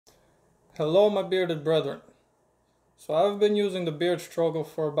Hello, my bearded brethren. So I've been using the beard struggle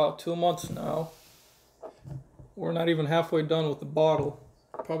for about 2 months now. We're not even halfway done with the bottle.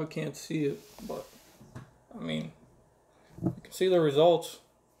 Probably can't see it, but I mean, you can see the results.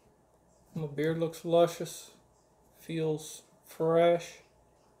 My beard looks luscious, feels fresh.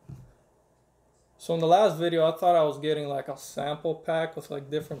 So in the last video, I thought I was getting like a sample pack with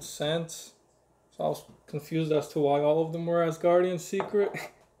like different scents. So I was confused as to why all of them were Asgardian Secret.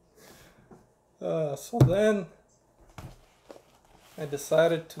 So then I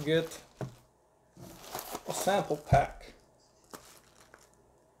decided to get a sample pack.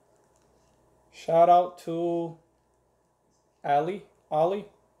 Shout out to Ollie,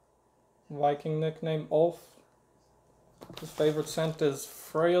 Viking nickname Ulf. His favorite scent is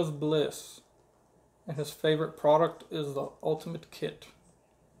Freya's Bliss, and his favorite product is the Ultimate Kit.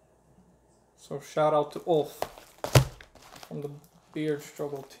 So shout out to Ulf from the Beard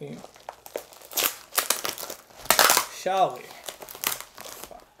Struggle team. Shall we?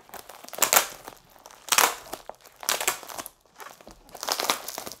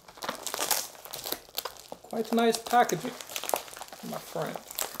 Quite nice packaging, my friend.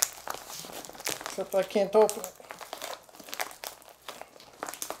 Except I can't open it.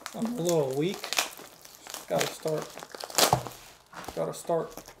 I'm a little weak. Gotta start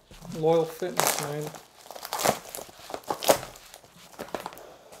loyal fitness, man.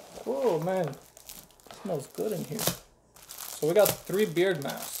 Oh man, it smells good in here. So we got 3 beard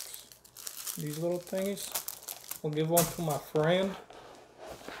masks. These little thingies. We'll give one to my friend,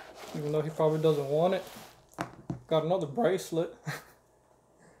 even though he probably doesn't want it. Got another bracelet.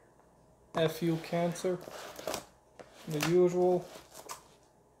 FU cancer. The usual.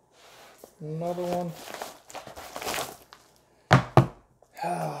 Another one.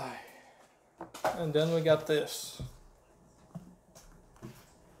 And then we got this.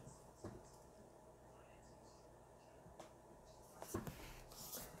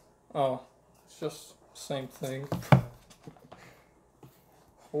 Oh, it's just the same thing.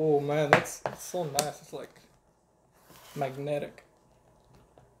 Oh man, it's so nice. It's like magnetic.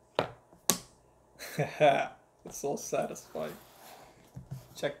 It's so satisfying.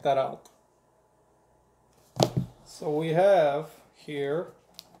 Check that out. So we have here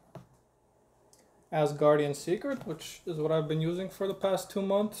Asgardian Secret, which is what I've been using for the past 2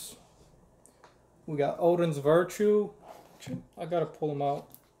 months. We got ODIN'S VIRTUE. I gotta pull them out.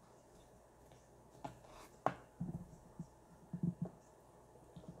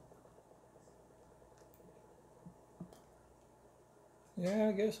 Yeah,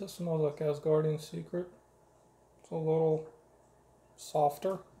 I guess it smells like Asgardian Secret. It's a little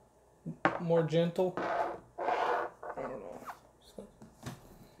softer, more gentle. I don't know.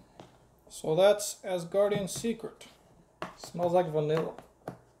 So that's Asgardian Secret. Smells like vanilla.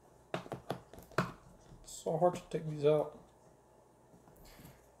 It's so hard to take these out.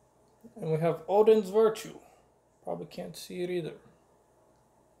 And we have ODIN'S VIRTUE. Probably can't see it either.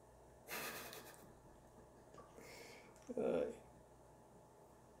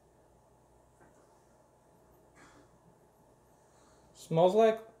 Smells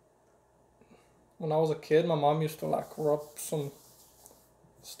like when I was a kid, my mom used to like rub some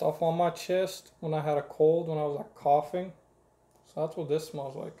stuff on my chest when I had a cold, when I was like coughing. So that's what this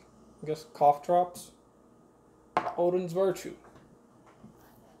smells like. I guess cough drops. ODIN'S VIRTUE.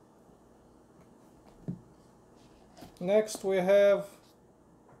 Next we have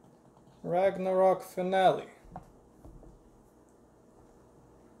RAGNAROK Finale.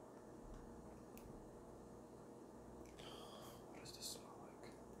 What does this smell like?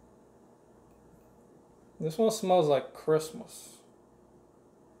 This one smells like Christmas.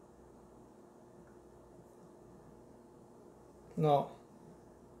 No.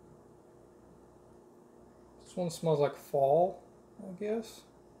 This one smells like fall, I guess.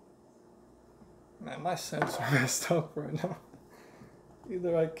 Man, my scents are messed up right now.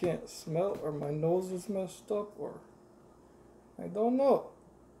 Either I can't smell or my nose is messed up, or I don't know.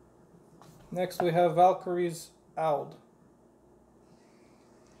 Next we have Valkyrie's Oud.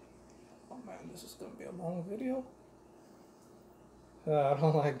 Oh man, this is gonna be a long video. I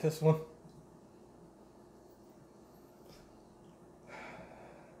don't like this one.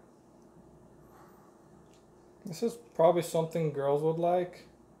 This is probably something girls would like.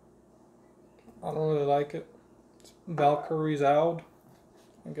 I don't really like it. It's Valkyrie's Oud.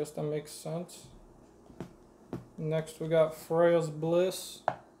 I guess that makes sense. Next we got Freya's Bliss.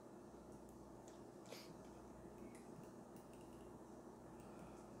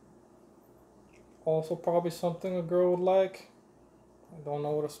 Also probably something a girl would like. I don't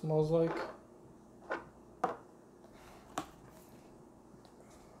know what it smells like.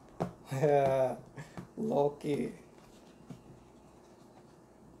 Yeah, Loki.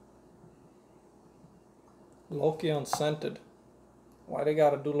 Loki unscented. Why they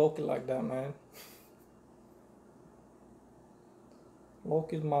gotta do Loki like that, man?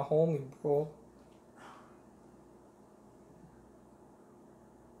 Loki's my homie, bro.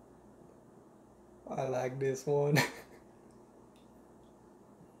 I like this one.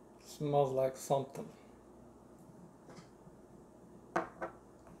 Smells like something.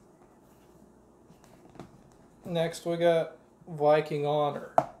 Next we got Viking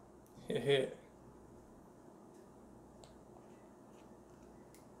Honor. Heh.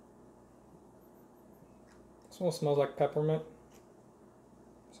 This one smells like peppermint.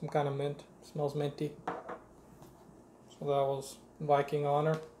 Some kind of mint. Smells minty. So that was Viking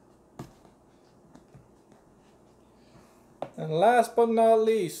Honor. And last but not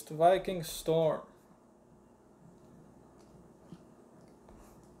least, Viking Storm.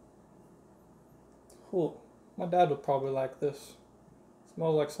 Ooh, my dad would probably like this.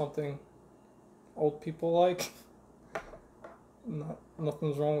 Smells like something old people like.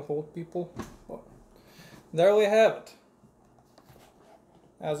 Nothing's wrong with old people. But there we have it.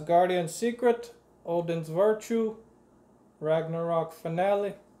 Asgardian Secret, ODIN'S VIRTUE, RAGNAROK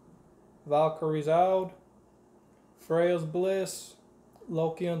FINALE, Valkyrie's Oud, Freya's Bliss,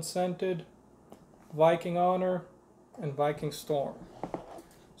 Loki Unscented, Viking Honor, and Viking Storm.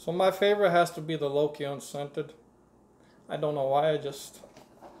 So my favorite has to be the Loki Unscented. I don't know why, it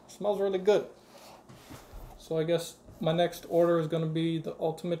smells really good. So I guess my next order is going to be the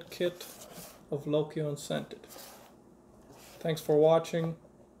ultimate kit of Loki Unscented. Thanks for watching.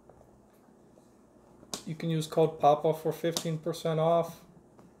 You can use code PAPA for 15% off.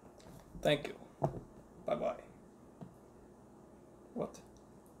 Thank you. Bye-bye. What?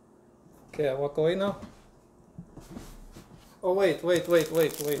 Okay, I walk away now? Oh, wait. We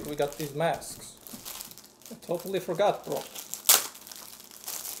got these masks. I totally forgot, bro.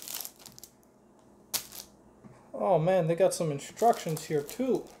 Oh, man, they got some instructions here,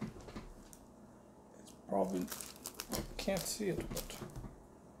 too. It's probably... can't see it, but...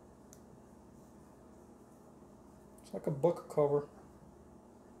 it's like a book cover.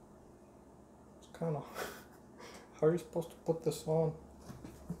 It's kind of... how are you supposed to put this on?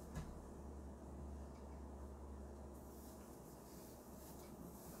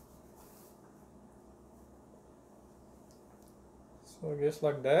 So I guess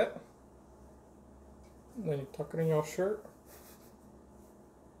like that. And then you tuck it in your shirt.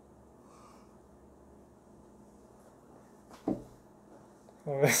 Oh,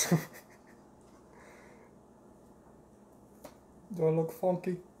 do I look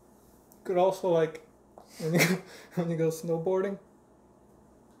funky? Could also, like, when you go snowboarding, you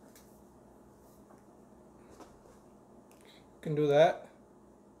can do that.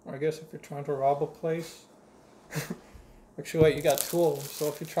 Or I guess if you're trying to rob a place. Actually, wait, you got two of them. So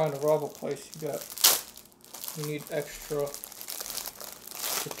if you're trying to rob a place, you need extra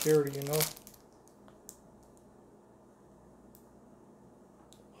security, you know.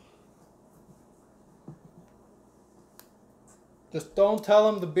 Just don't tell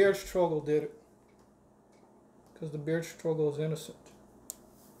him the beard struggle did it. Because the beard struggle is innocent.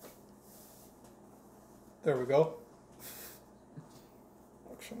 There we go.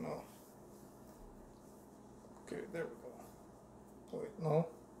 Actually, no. Okay, there we go. Wait, no.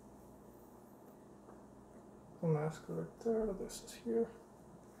 The mask right there. This is here.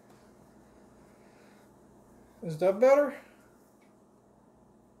 Is that better?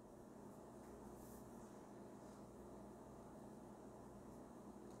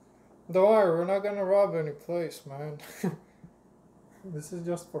 Don't worry, we're not gonna rob any place, man. This is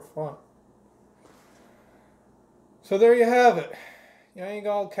just for fun. So there you have it. You ain't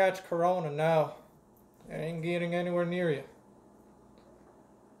gonna catch corona now. It ain't getting anywhere near you.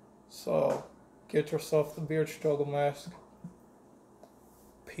 So, get yourself the beard struggle mask.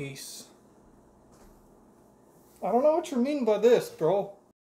 Peace. I don't know what you mean by this, bro.